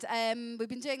We've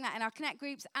been doing that in our Connect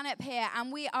groups and up here,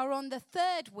 and we are on the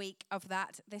third week of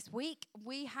that this week.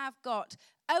 We have got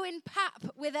Owen Papp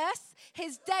with us,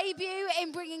 his debut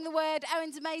in bringing the word.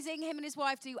 Owen's amazing. Him and his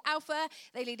wife do Alpha.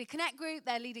 They lead a Connect group.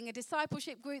 They're leading a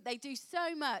discipleship group. They do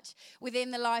so much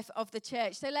within the life of the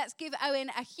church. So let's give Owen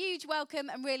a huge welcome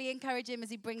and really encourage him as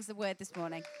he brings the word this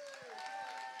morning.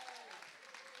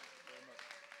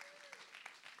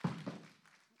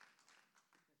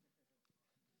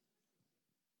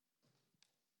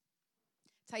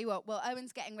 Tell you what, while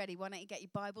Owen's getting ready, why don't you get your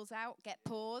Bibles out, get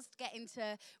paused, get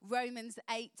into Romans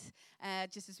 8,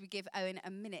 just as we give Owen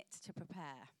a minute to prepare.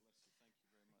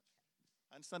 Thank you very much.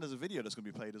 I understand there's a video that's going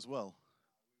to be played as well.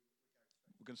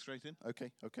 We're going straight in?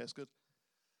 Okay, that's good.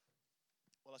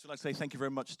 Well, I should like to say thank you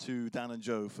very much to Dan and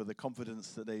Joe for the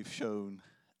confidence that they've shown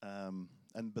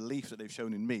and belief that they've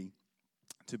shown in me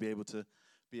to be able to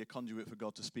be a conduit for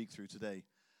God to speak through today.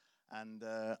 And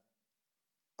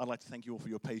I'd like to thank you all for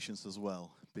your patience as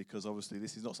well, because obviously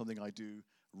this is not something I do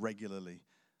regularly.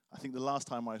 I think the last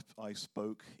time I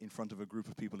spoke in front of a group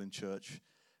of people in church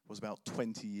was about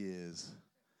 20 years.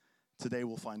 Today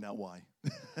we'll find out why.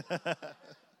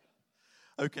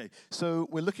 Okay, so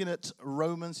we're looking at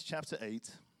Romans chapter 8,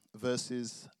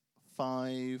 verses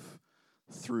 5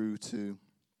 through to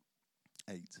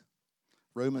 8.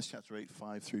 Romans chapter 8,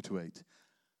 5 through to 8.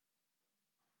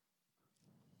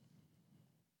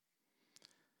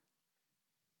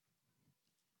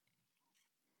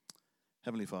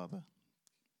 Heavenly Father,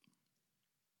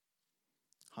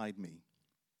 hide me.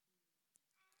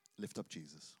 Lift up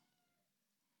Jesus.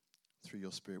 Through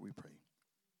your Spirit we pray.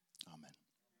 Amen.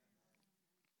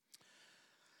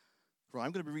 Right,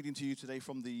 I'm going to be reading to you today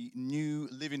from the New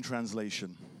Living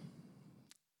Translation.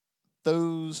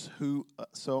 So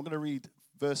I'm going to read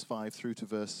verse 5 through to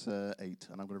verse 8,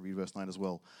 and I'm going to read verse 9 as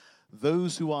well.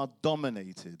 Those who are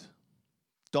dominated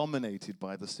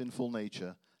by the sinful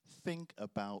nature, think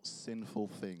about sinful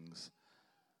things.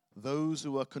 Those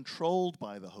who are controlled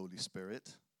by the Holy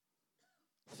Spirit,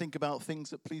 think about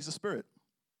things that please the Spirit.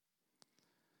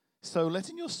 So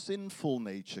letting your sinful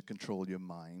nature control your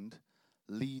mind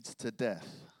leads to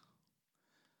death.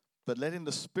 But letting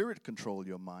the Spirit control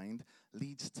your mind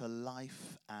leads to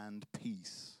life and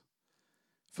peace.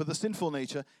 For the sinful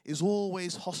nature is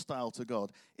always hostile to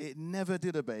God. It never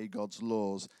did obey God's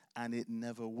laws, and it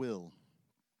never will.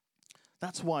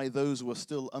 That's why those who are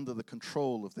still under the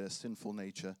control of their sinful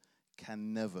nature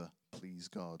can never please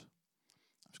God.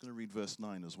 I'm just going to read verse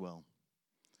 9 as well.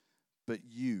 But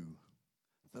you,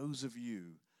 those of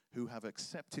you who have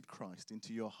accepted Christ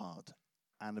into your heart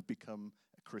and have become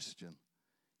a Christian,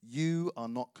 you are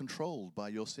not controlled by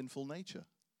your sinful nature.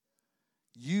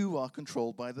 You are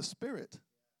controlled by the Spirit.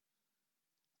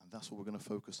 And that's what we're going to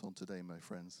focus on today, my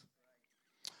friends.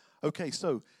 Okay,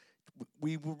 so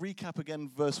we will recap again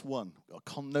verse 1,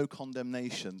 no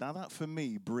condemnation. Now that for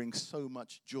me brings so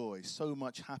much joy, so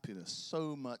much happiness,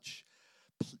 so much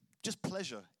just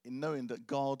pleasure in knowing that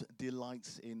God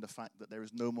delights in the fact that there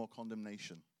is no more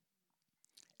condemnation.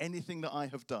 Anything that I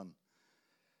have done,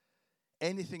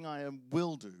 anything I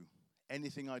will do,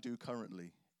 anything I do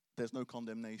currently, there's no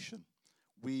condemnation.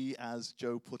 We, as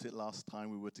Joe put it last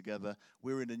time we were together,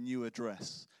 we're in a new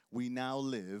address. We now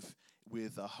live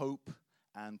with a hope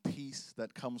and peace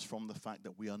that comes from the fact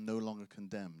that we are no longer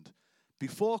condemned.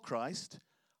 Before Christ,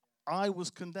 I was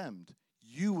condemned.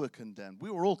 You were condemned.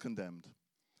 We were all condemned.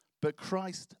 But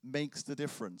Christ makes the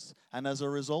difference. And as a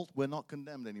result, we're not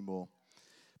condemned anymore.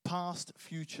 Past,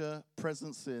 future,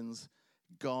 present sins,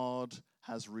 God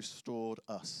has restored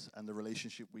us and the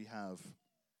relationship we have.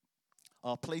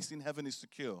 Our place in heaven is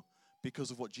secure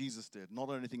because of what Jesus did, not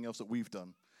anything else that we've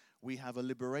done. We have a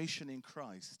liberation in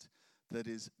Christ that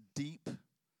is deep,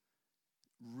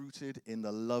 rooted in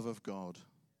the love of God.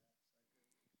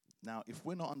 Now, if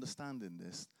we're not understanding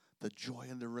this, the joy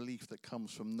and the relief that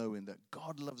comes from knowing that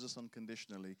God loves us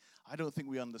unconditionally, I don't think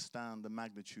we understand the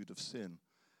magnitude of sin.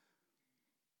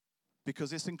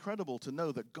 Because it's incredible to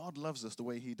know that God loves us the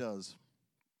way he does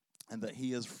and that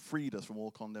he has freed us from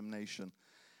all condemnation.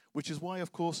 Which is why,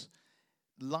 of course,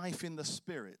 life in the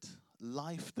Spirit,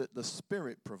 life that the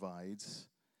Spirit provides,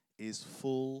 is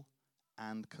full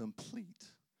and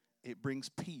complete. It brings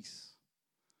peace.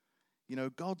 You know,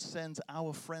 God sends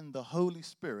our friend, the Holy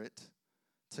Spirit,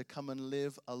 to come and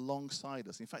live alongside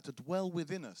us. In fact, to dwell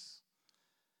within us.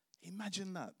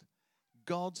 Imagine that.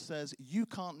 God says, you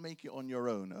can't make it on your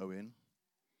own, Owen.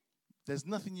 There's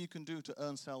nothing you can do to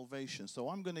earn salvation. So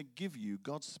I'm going to give you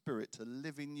God's Spirit to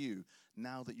live in you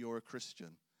now that you're a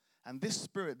Christian. And this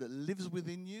Spirit that lives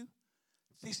within you,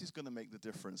 this is going to make the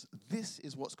difference. This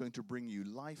is what's going to bring you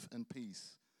life and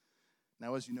peace.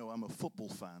 Now, as you know, I'm a football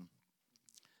fan.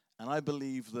 And I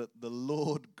believe that the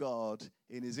Lord God,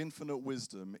 in his infinite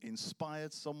wisdom,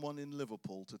 inspired someone in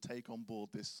Liverpool to take on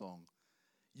board this song.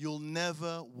 You'll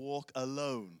never walk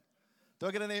alone. Do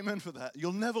I get an amen for that?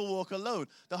 You'll never walk alone.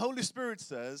 The Holy Spirit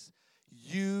says,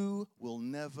 you will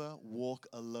never walk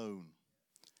alone.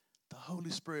 The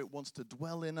Holy Spirit wants to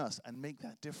dwell in us and make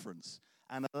that difference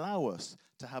and allow us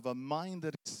to have a mind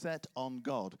that is set on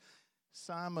God.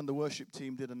 Sam and the worship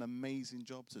team did an amazing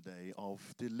job today of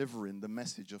delivering the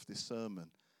message of this sermon.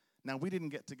 Now, we didn't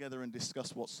get together and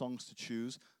discuss what songs to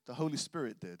choose. The Holy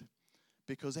Spirit did.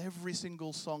 Because every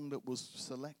single song that was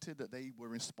selected, that they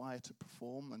were inspired to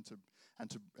perform and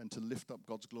to lift up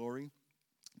God's glory,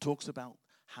 talks about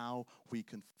how we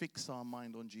can fix our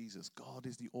mind on Jesus. God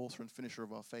is the author and finisher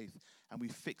of our faith, and we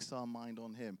fix our mind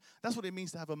on him. That's what it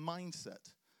means to have a mindset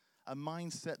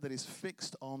that is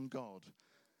fixed on God.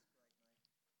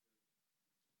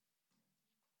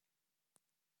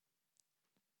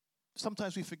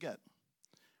 Sometimes we forget.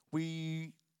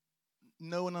 We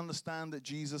know and understand that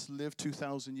Jesus lived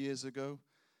 2,000 years ago,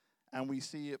 and we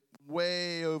see it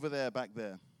way over there, back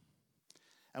there.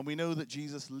 And we know that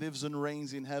Jesus lives and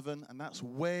reigns in heaven, and that's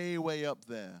way, way up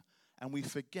there. And we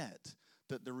forget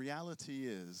that the reality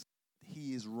is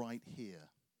he is right here,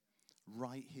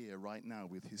 right now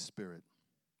with his Spirit.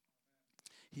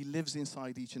 He lives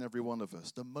inside each and every one of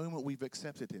us. The moment we've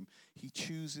accepted him, he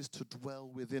chooses to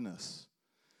dwell within us.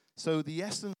 So the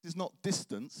essence is not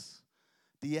distance.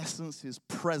 The essence is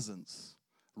presence,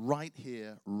 right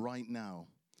here, right now.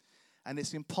 And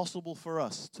it's impossible for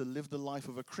us to live the life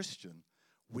of a Christian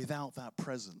without that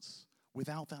presence,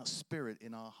 without that Spirit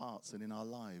in our hearts and in our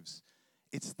lives.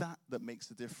 It's that makes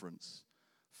the difference.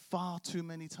 Far too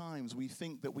many times we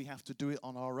think that we have to do it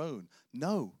on our own.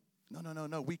 No,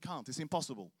 we can't. It's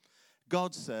impossible.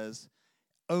 God says,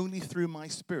 only through my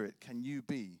Spirit can you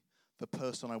be the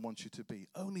person I want you to be.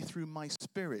 Only through my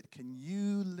Spirit can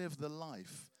you live the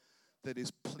life that is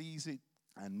pleasing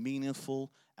and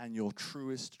meaningful and your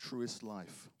truest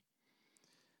life.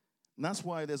 And that's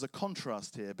why there's a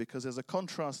contrast here, because there's a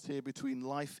contrast here between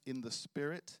life in the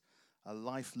Spirit, a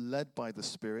life led by the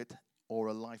Spirit, or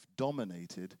a life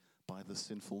dominated by the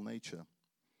sinful nature.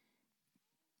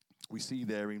 We see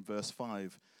there in verse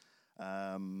 5,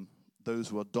 those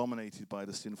who are dominated by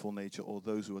the sinful nature, or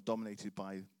those who are dominated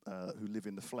by, who live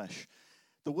in the flesh.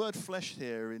 The word flesh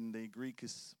here in the Greek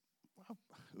is,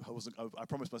 I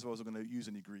promised myself I wasn't going to use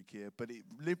any Greek here, but it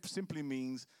simply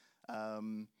means,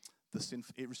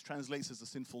 it translates as the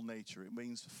sinful nature. It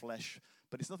means flesh,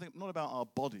 but it's not about our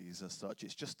bodies as such.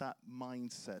 It's just that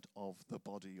mindset of the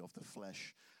body, of the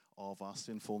flesh, of our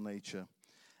sinful nature.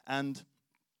 And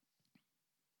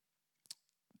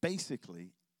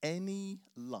basically, any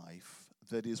life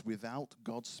that is without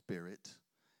God's Spirit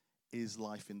is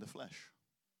life in the flesh.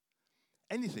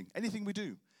 Anything we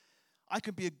do. I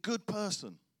can be a good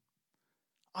person.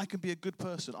 I can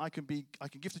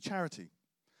give to charity.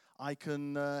 I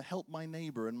can help my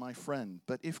neighbor and my friend.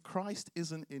 But if Christ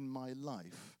isn't in my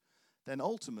life, then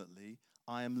ultimately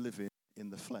I am living in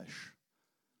the flesh.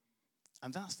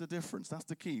 And that's the difference. That's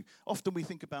the key. Often we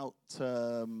think about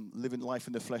living life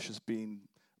in the flesh as being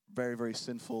very, very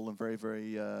sinful and very,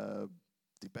 very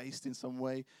debased in some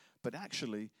way. But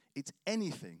actually, it's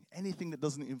anything that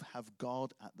doesn't even have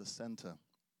God at the center.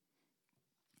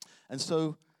 And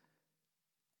so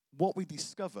what we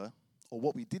discover, or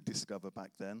what we did discover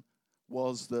back then,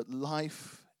 was that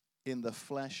life in the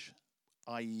flesh,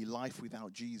 i.e. life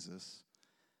without Jesus,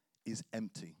 is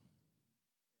empty.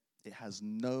 It has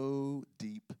no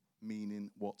deep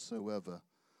meaning whatsoever.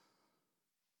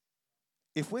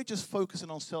 If we're just focusing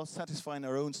on satisfying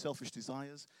our own selfish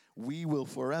desires, we will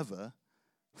forever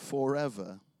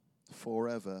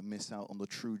miss out on the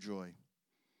true joy.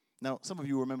 Now, some of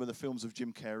you remember the films of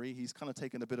Jim Carrey. He's kind of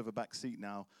taken a bit of a back seat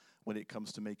now when it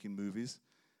comes to making movies.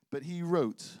 But he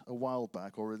wrote a while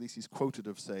back, or at least he's quoted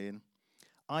of saying,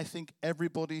 I think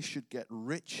everybody should get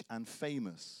rich and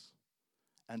famous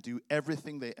and do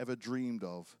everything they ever dreamed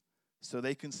of so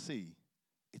they can see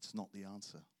it's not the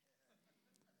answer.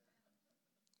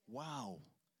 Wow.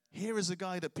 Here is a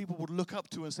guy that people would look up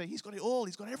to and say, he's got it all,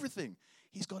 he's got everything.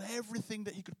 He's got everything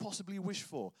that he could possibly wish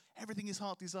for, everything his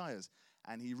heart desires.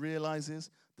 And he realizes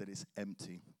that it's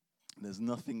empty. There's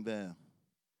nothing there.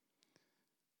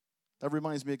 That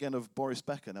reminds me again of Boris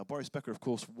Becker. Now, Boris Becker, of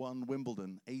course, won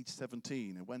Wimbledon, age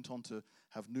 17, and went on to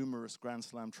have numerous Grand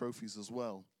Slam trophies as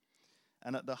well.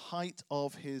 And at the height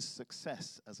of his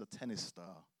success as a tennis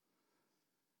star,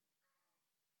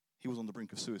 he was on the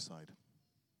brink of suicide.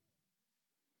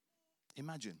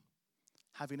 Imagine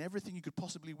having everything you could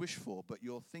possibly wish for, but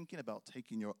you're thinking about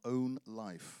taking your own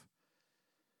life.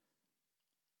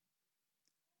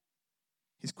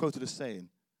 He's quoted as saying,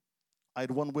 I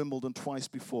had won Wimbledon twice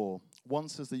before.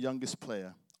 Once as the youngest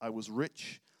player. I was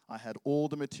rich. I had all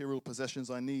the material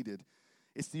possessions I needed.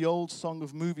 It's the old song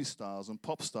of movie stars and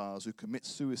pop stars who commit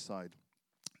suicide.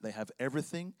 They have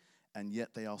everything, and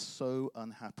yet they are so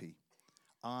unhappy.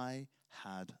 I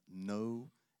had no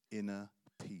inner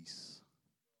peace.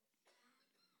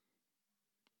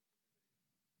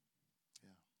 Yeah.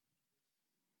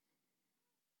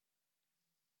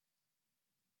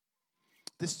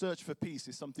 This search for peace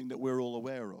is something that we're all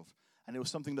aware of. And it was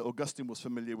something that Augustine was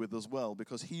familiar with as well,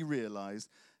 because he realized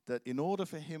that in order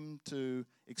for him to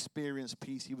experience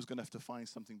peace, he was going to have to find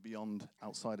something beyond,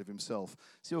 outside of himself.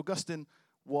 See, Augustine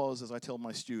was, as I tell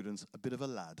my students, a bit of a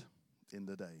lad in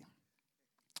the day.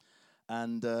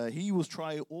 And he was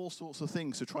trying all sorts of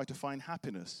things to try to find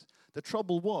happiness. The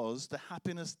trouble was, the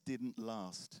happiness didn't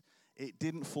last. It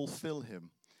didn't fulfill him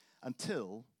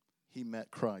until he met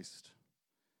Christ.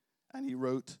 And he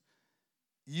wrote,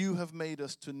 you have made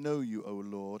us to know you, O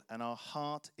Lord, and our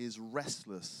heart is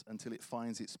restless until it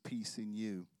finds its peace in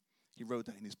you. He wrote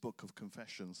that in his book of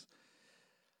Confessions.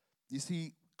 You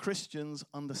see, Christians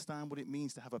understand what it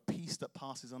means to have a peace that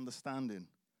passes understanding.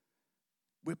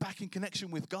 We're back in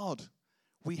connection with God.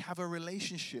 We have a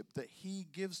relationship that he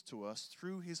gives to us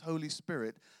through his Holy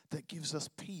Spirit that gives us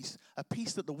peace, a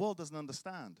peace that the world doesn't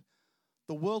understand.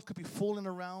 The world could be falling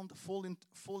around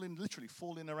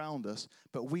us,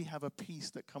 but we have a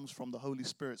peace that comes from the Holy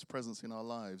Spirit's presence in our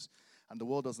lives, and the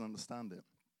world doesn't understand it.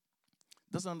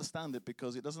 It doesn't understand it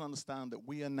because it doesn't understand that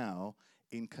we are now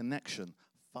in connection,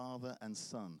 father and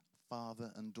son,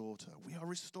 father and daughter. We are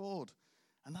restored,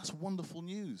 and that's wonderful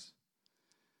news.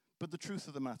 But the truth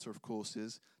of the matter, of course,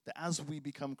 is that as we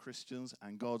become Christians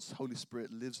and God's Holy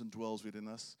Spirit lives and dwells within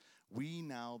us, we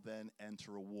now then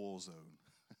enter a war zone.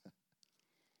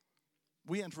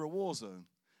 We enter a war zone.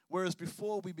 Whereas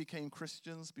before we became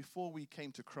Christians, before we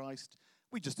came to Christ,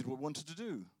 we just did what we wanted to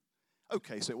do.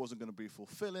 Okay, so it wasn't going to be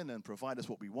fulfilling and provide us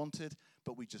what we wanted,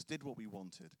 but we just did what we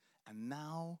wanted. And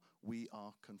now we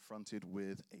are confronted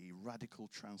with a radical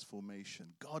transformation.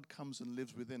 God comes and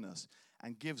lives within us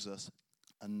and gives us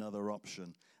another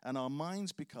option. And our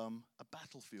minds become a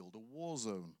battlefield, a war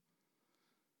zone.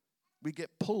 We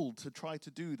get pulled to try to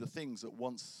do the things that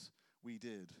once we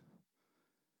did.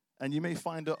 And you may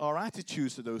find that our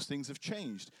attitudes to those things have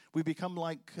changed. We become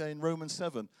like in Romans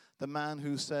 7, the man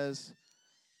who says,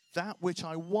 that which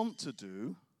I want to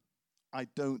do, I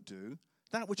don't do.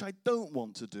 That which I don't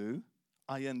want to do,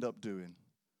 I end up doing.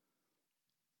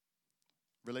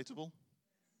 Relatable?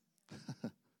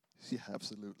 Yeah,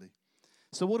 absolutely.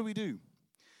 So what do?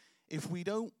 If we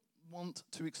don't want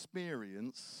to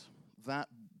experience that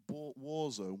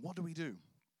war zone, what do?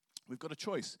 We've got a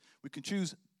choice. We can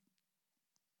choose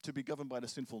to be governed by the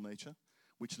sinful nature,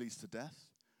 which leads to death,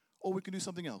 or we can do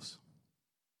something else.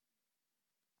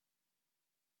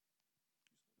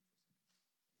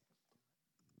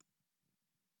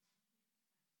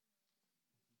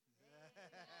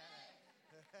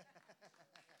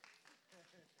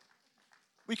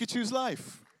 We could choose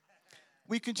life.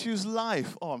 We can choose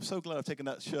life. Oh, I'm so glad I've taken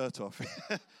that shirt off.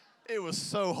 It was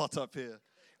so hot up here.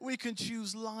 We can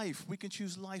choose life. We can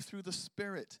choose life through the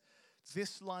Spirit.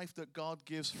 This life that God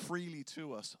gives freely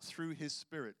to us through his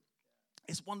Spirit.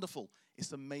 It's wonderful.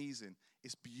 It's amazing.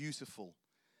 It's beautiful.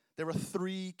 There are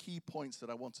 3 key points that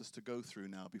I want us to go through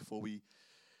now before we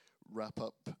wrap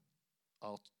up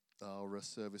our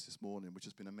service this morning, which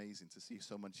has been amazing to see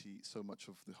so much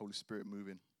of the Holy Spirit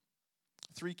moving.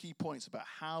 3 key points about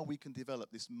how we can develop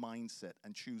this mindset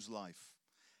and choose life.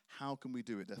 How can we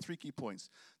do it? There are 3 key points.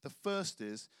 The first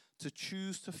is to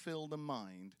choose to fill the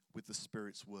mind with the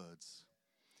Spirit's words.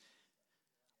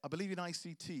 I believe in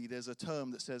ICT there's a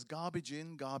term that says garbage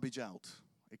in, garbage out.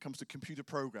 It comes to computer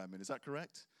programming. Is that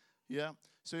correct? Yeah?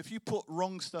 So if you put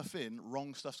wrong stuff in,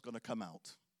 wrong stuff's going to come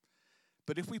out.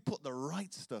 But if we put the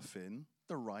right stuff in,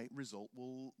 the right result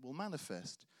will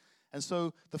manifest. And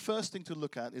so the first thing to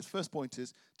look at first point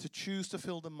is to choose to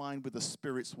fill the mind with the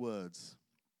Spirit's words.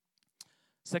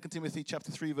 2 Timothy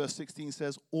chapter 3, verse 16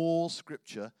 says, all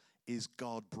Scripture is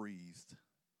God-breathed.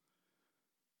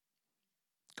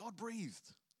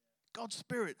 God-breathed. God's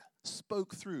Spirit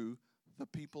spoke through the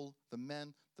people,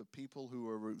 the people who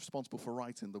were responsible for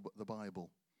writing the Bible.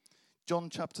 John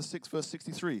chapter 6, verse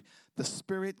 63, the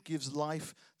Spirit gives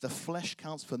life, the flesh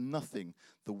counts for nothing.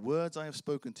 The words I have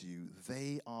spoken to you,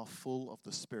 they are full of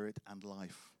the Spirit and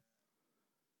life.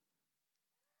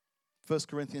 1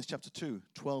 Corinthians chapter 2,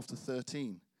 12 to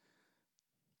 13.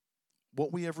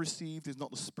 What we have received is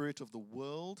not the spirit of the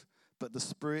world, but the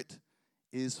Spirit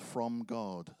is from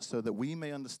God, so that we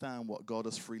may understand what God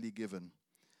has freely given.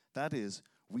 That is,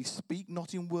 we speak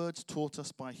not in words taught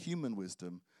us by human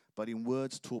wisdom, but in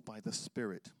words taught by the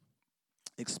Spirit,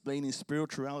 explaining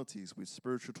spiritualities with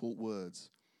spiritual taught words.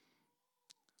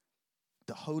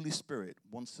 The Holy Spirit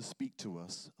wants to speak to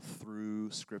us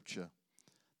through Scripture.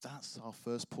 That's our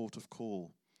first port of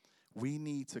call. We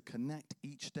need to connect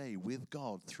each day with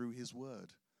God through His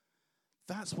Word.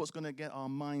 That's what's going to get our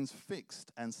minds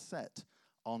fixed and set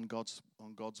on God's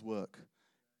work,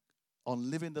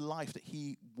 on living the life that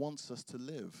He wants us to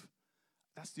live.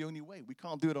 That's the only way. We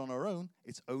can't do it on our own.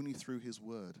 It's only through His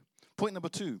Word. Point number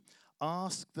 2,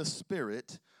 ask the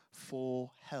Spirit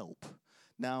for help.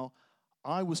 Now,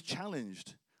 I was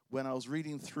challenged when I was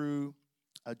reading through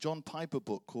a John Piper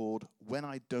book called When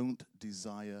I Don't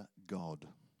Desire God.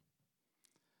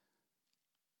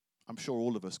 I'm sure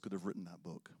all of us could have written that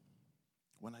book.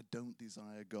 When I Don't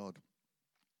Desire God.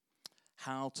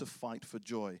 How to Fight for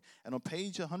Joy. And on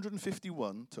page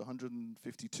 151 to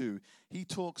 152, he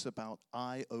talks about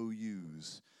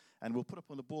IOUs. And we'll put up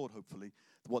on the board, hopefully,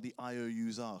 what the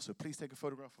IOUs are. So please take a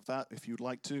photograph of that if you'd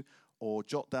like to, or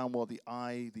jot down what the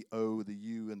I, the O, the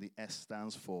U, and the S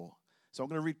stands for. So I'm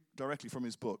going to read directly from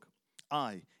his book.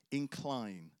 I,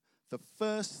 incline. The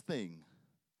first thing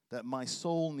that my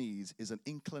soul needs is an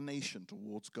inclination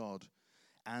towards God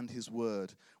and His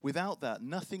Word. Without that,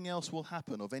 nothing else will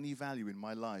happen of any value in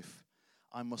my life.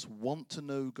 I must want to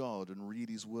know God and read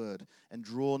His Word and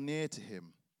draw near to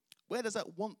Him. Where does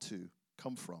that want to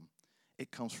come from?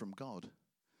 It comes from God.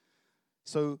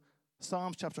 So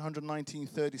Psalms chapter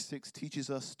 119:36 teaches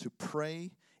us to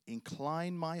pray,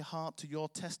 incline my heart to your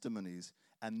testimonies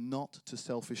and not to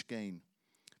selfish gain.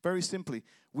 Very simply,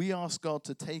 we ask God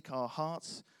to take our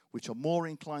hearts, which are more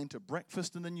inclined to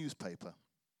breakfast than the newspaper,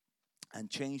 and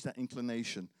change that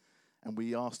inclination. And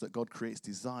we ask that God creates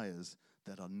desires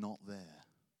that are not there.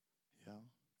 Yeah.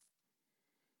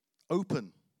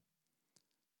 Open.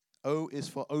 O is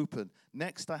for open.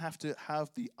 Next, I have to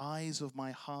have the eyes of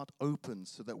my heart open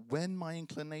so that when my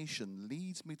inclination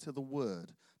leads me to the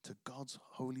Word, to God's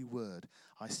holy Word,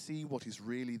 I see what is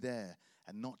really there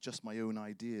and not just my own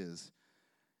ideas.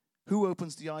 Who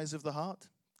opens the eyes of the heart?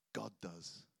 God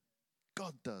does.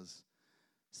 God does.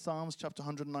 Psalms chapter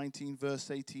 119, verse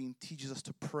 18 teaches us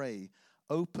to pray,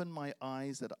 open my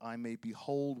eyes that I may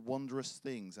behold wondrous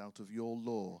things out of your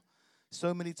law.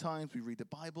 So many times we read the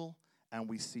Bible and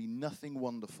we see nothing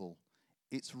wonderful.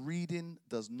 Its reading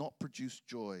does not produce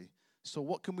joy. So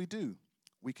what can we do?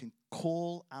 We can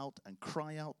call out and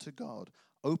cry out to God.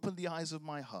 Open the eyes of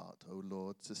my heart, O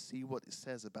Lord, to see what it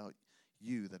says about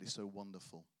you that is so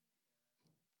wonderful.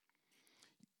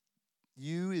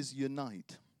 You is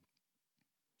unite.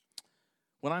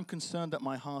 When I'm concerned that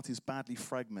my heart is badly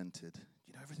fragmented,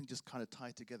 everything just kind of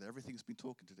tied together. Everything's been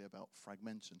talking today about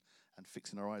fragmentation and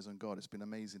fixing our eyes on God. It's been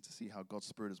amazing to see how God's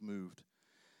Spirit has moved.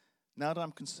 Now that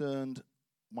I'm concerned,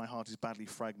 my heart is badly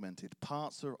fragmented.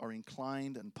 Parts are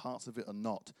inclined and parts of it are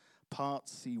not.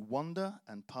 Parts see wonder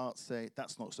and parts say,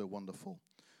 that's not so wonderful.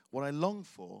 What I long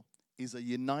for is a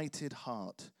united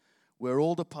heart where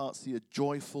all the parts see a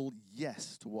joyful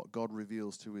yes to what God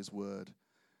reveals to His Word.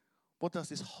 What does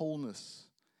this wholeness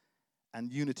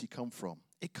and unity come from?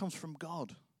 It comes from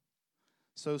God.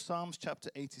 So Psalms chapter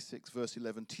 86, verse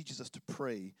 11 teaches us to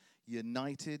pray,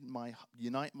 unite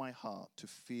my heart to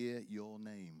fear your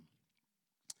name.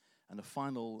 And the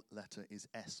final letter is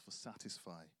S for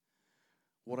satisfy.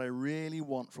 What I really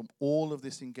want from all of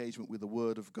this engagement with the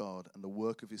Word of God and the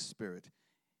work of His Spirit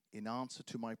in answer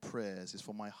to my prayers is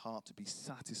for my heart to be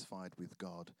satisfied with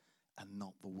God and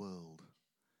not the world.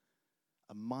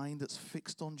 A mind that's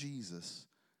fixed on Jesus,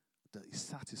 that is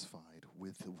satisfied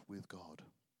with God.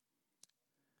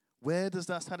 Where does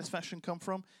that satisfaction come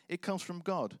from? It comes from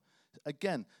God.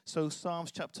 Again, so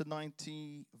Psalms chapter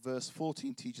 90, verse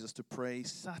 14 teaches us to pray,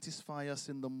 satisfy us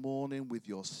in the morning with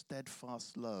your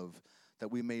steadfast love,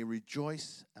 that we may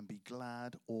rejoice and be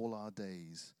glad all our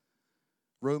days.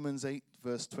 Romans 8,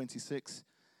 verse 26,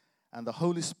 and the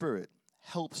Holy Spirit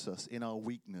helps us in our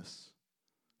weakness.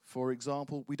 For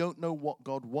example, we don't know what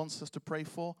God wants us to pray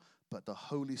for, but the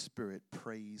Holy Spirit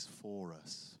prays for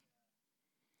us.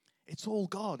 It's all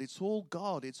God. It's all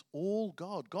God. It's all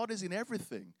God. God is in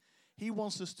everything. He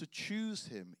wants us to choose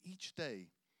Him each day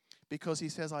because He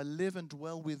says, I live and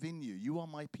dwell within you. You are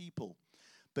my people.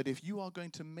 But if you are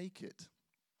going to make it,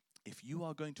 if you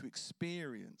are going to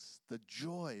experience the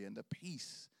joy and the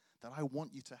peace that I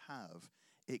want you to have,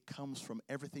 it comes from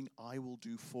everything I will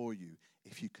do for you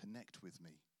if you connect with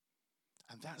me.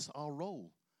 And that's our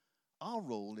role. Our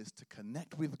role is to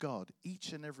connect with God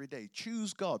each and every day.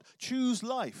 Choose God. Choose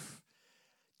life.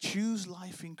 Choose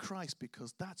life in Christ,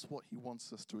 because that's what he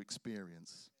wants us to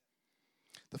experience.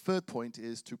 The third point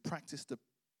is to practice the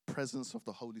presence of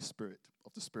the Holy Spirit,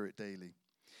 of the Spirit daily.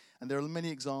 And there are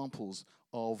many examples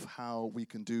of how we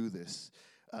can do this.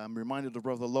 I'm reminded of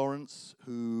Brother Lawrence,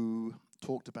 who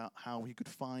talked about how he could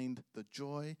find the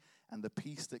joy and the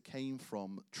peace that came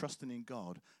from trusting in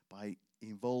God by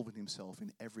involving himself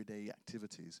in everyday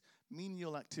activities,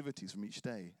 menial activities from each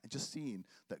day, and just seeing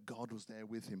that God was there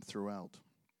with him throughout.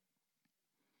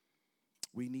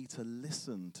 We need to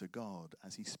listen to God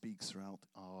as he speaks throughout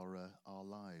our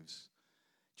lives.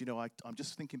 Do you know, I'm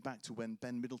just thinking back to when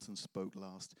Ben Middleton spoke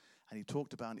last, and he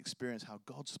talked about an experience how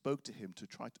God spoke to him to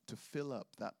try to fill up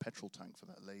that petrol tank for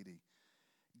that lady.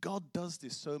 God does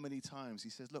this so many times. He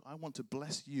says, look, I want to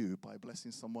bless you by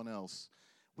blessing someone else.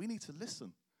 We need to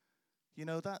listen. You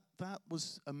know, that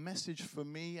was a message for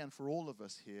me and for all of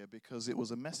us here, because it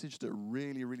was a message that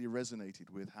really, really resonated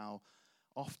with how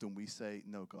often we say,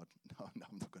 no, God, no,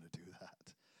 I'm not going to do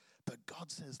that. But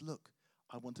God says, look,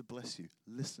 I want to bless you.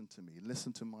 Listen to me.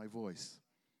 Listen to my voice.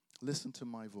 Listen to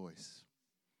my voice.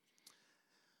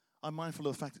 I'm mindful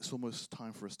of the fact it's almost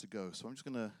time for us to go, so I'm just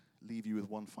going to leave you with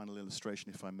one final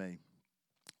illustration, if I may.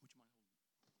 Would you mind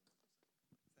holding?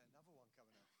 Is there another one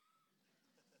coming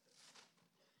up?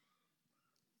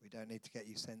 We don't need to get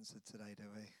you censored today, do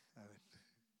we, Owen?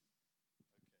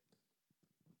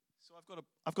 So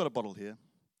I've got a bottle here,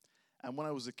 and when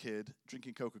I was a kid,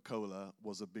 drinking Coca-Cola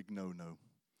was a big no-no.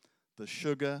 The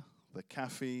sugar, the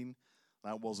caffeine,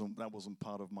 that wasn't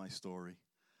part of my story.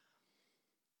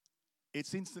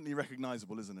 It's instantly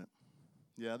recognizable, isn't it?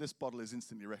 Yeah, this bottle is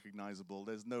instantly recognizable.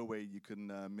 There's no way you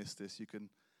can miss this. You can,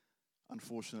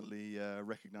 unfortunately,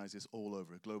 recognize this all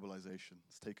over. Globalization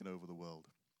has taken over the world.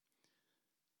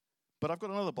 But I've got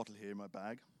another bottle here in my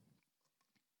bag.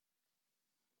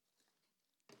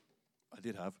 I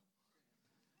did have.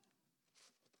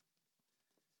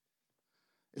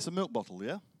 It's a milk bottle,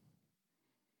 yeah?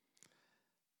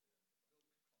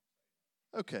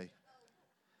 Okay.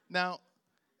 Now,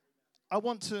 I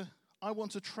want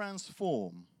to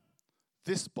transform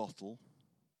this bottle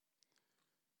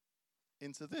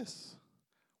into this.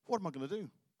 What am I going to do?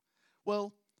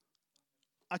 Well,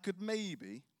 I could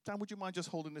maybe, Dan, would you mind just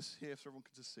holding this here so everyone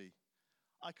can just see?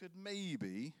 I could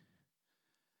maybe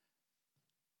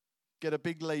get a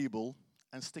big label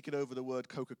and stick it over the word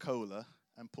Coca-Cola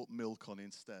and put milk on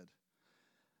instead.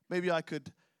 Maybe I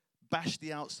could bash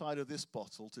the outside of this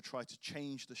bottle to try to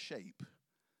change the shape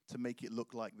to make it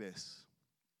look like this.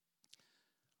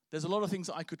 There's a lot of things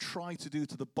that I could try to do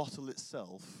to the bottle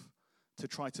itself to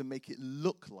try to make it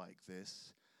look like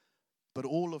this, but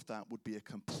all of that would be a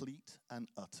complete and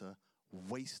utter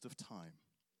waste of time,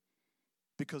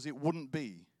 because it wouldn't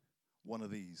be one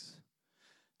of these.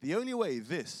 The only way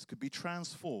this could be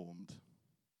transformed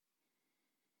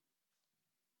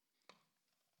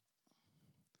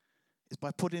is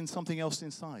by putting something else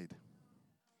inside.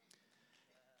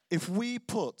 If we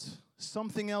put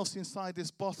something else inside this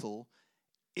bottle,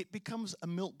 it becomes a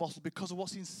milk bottle because of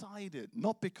what's inside it,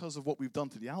 not because of what we've done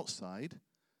to the outside.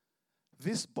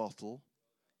 This bottle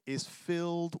is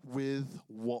filled with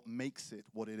what makes it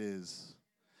what it is.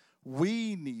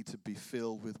 We need to be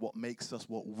filled with what makes us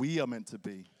what we are meant to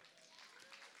be.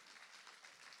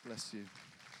 Bless you.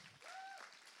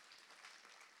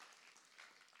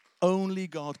 Only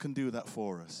God can do that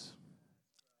for us.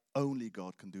 Only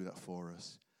God can do that for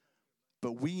us.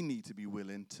 But we need to be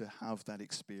willing to have that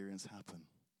experience happen.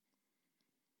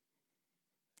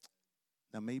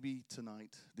 Now, maybe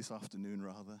tonight, this afternoon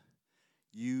rather,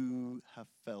 you have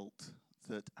felt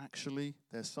that actually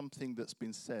there's something that's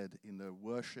been said in the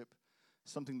worship,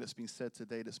 something that's been said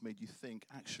today that's made you think,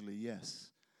 actually,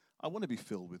 yes, I want to be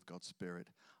filled with God's Spirit.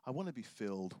 I want to be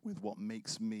filled with what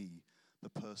makes me the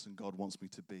person God wants me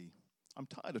to be. I'm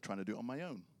tired of trying to do it on my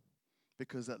own,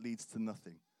 because that leads to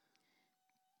nothing.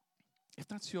 If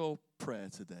that's your prayer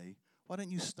today, why don't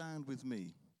you stand with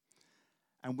me,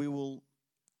 and we will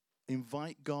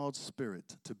invite God's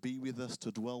Spirit to be with us,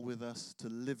 to dwell with us, to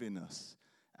live in us.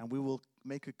 And we will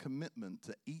make a commitment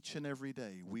that each and every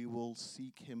day we will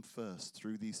seek him first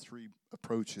through these three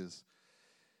approaches.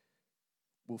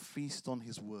 We'll feast on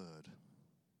his word.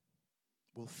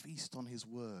 We'll feast on his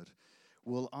word.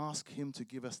 We'll ask him to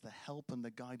give us the help and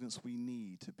the guidance we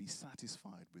need to be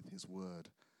satisfied with his word.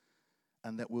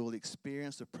 And that we'll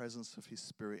experience the presence of his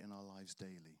Spirit in our lives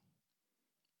daily.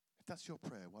 If that's your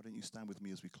prayer, why don't you stand with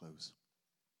me as we close?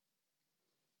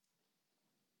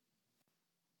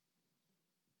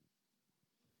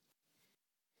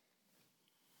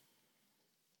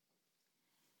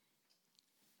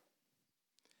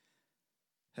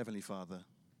 Heavenly Father,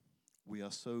 we are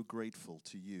so grateful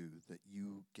to you that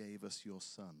you gave us your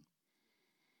Son.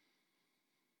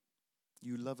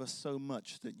 You love us so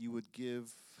much that you would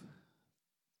give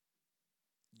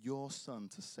your Son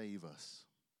to save us.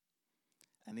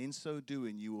 And in so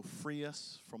doing, you will free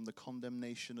us from the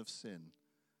condemnation of sin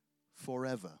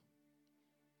forever.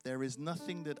 There is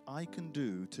nothing that I can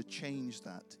do to change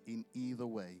that in either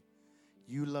way.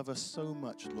 You love us so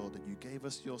much, Lord, that you gave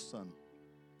us your Son.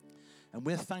 And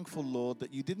we're thankful, Lord,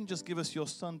 that you didn't just give us your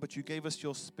Son, but you gave us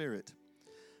your Spirit.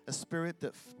 A Spirit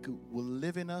that will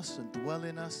live in us and dwell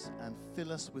in us and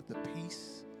fill us with the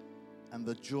peace and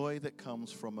the joy that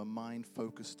comes from a mind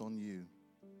focused on you.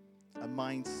 A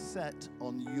mind set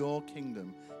on your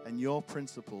kingdom and your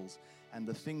principles and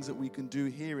the things that we can do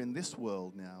here in this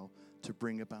world now to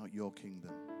bring about your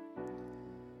kingdom.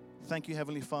 Thank you,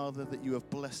 Heavenly Father, that you have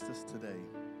blessed us today.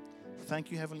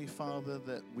 Thank you, Heavenly Father,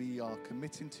 that we are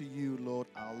committing to you, Lord,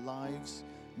 our lives,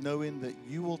 knowing that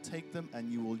you will take them and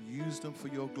you will use them for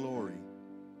your glory.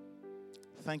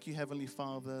 Thank you, Heavenly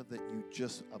Father, that you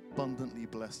just abundantly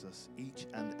bless us each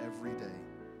and every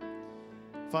day.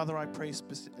 Father, I pray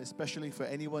especially for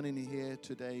anyone in here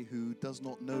today who does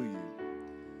not know you,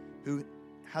 who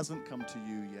hasn't come to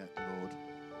you yet, Lord.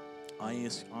 I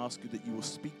ask you that you will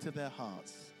speak to their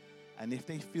hearts. And if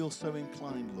they feel so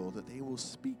inclined, Lord, that they will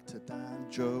speak to Dan,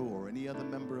 Joe, or any other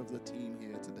member of the team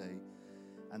here today.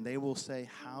 And they will say,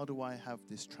 how do I have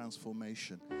this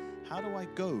transformation? How do I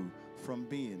go from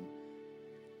being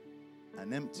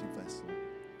an empty vessel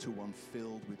to one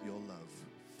filled with your love,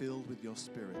 filled with your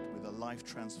Spirit, with a life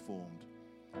transformed?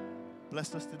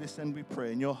 Bless us to this end, we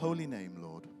pray. In your holy name,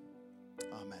 Lord.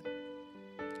 Amen.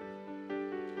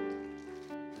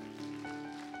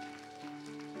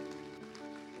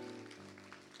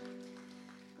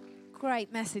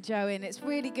 Great message, Owen. It's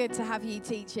really good to have you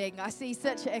teaching. I see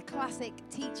such a classic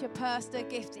teacher-pastor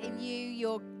gift in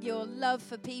you, your love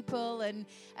for people and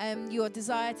your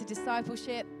desire to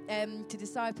discipleship, to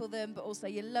disciple them, but also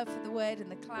your love for the word and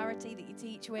the clarity that you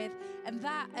teach with. And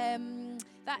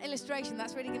that illustration,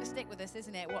 that's really going to stick with us,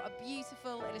 isn't it? What a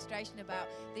beautiful illustration about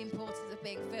the importance of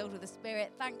being filled with the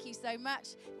Spirit. Thank you so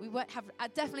much.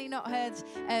 I've definitely not heard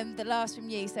the last from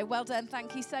you, so well done.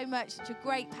 Thank you so much. Such a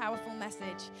great, powerful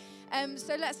message.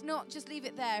 So let's not just leave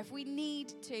it there. If we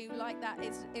need to, like that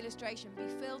illustration, be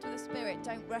filled with the Spirit,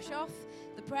 don't rush off.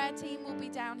 The prayer team will be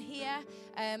down here.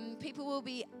 People will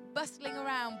be bustling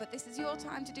around, but this is your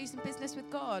time to do some business with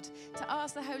God, to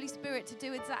ask the Holy Spirit to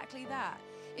do exactly that.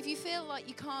 If you feel like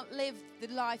you can't live the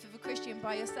life of a Christian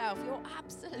by yourself, you're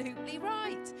absolutely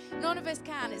right. None of us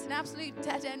can. It's an absolute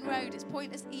dead-end road. It's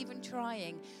pointless even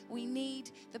trying. We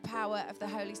need the power of the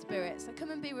Holy Spirit. So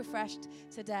come and be refreshed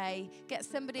today. Get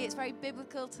somebody, it's very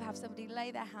biblical to have somebody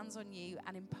lay their hands on you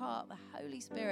and impart the Holy Spirit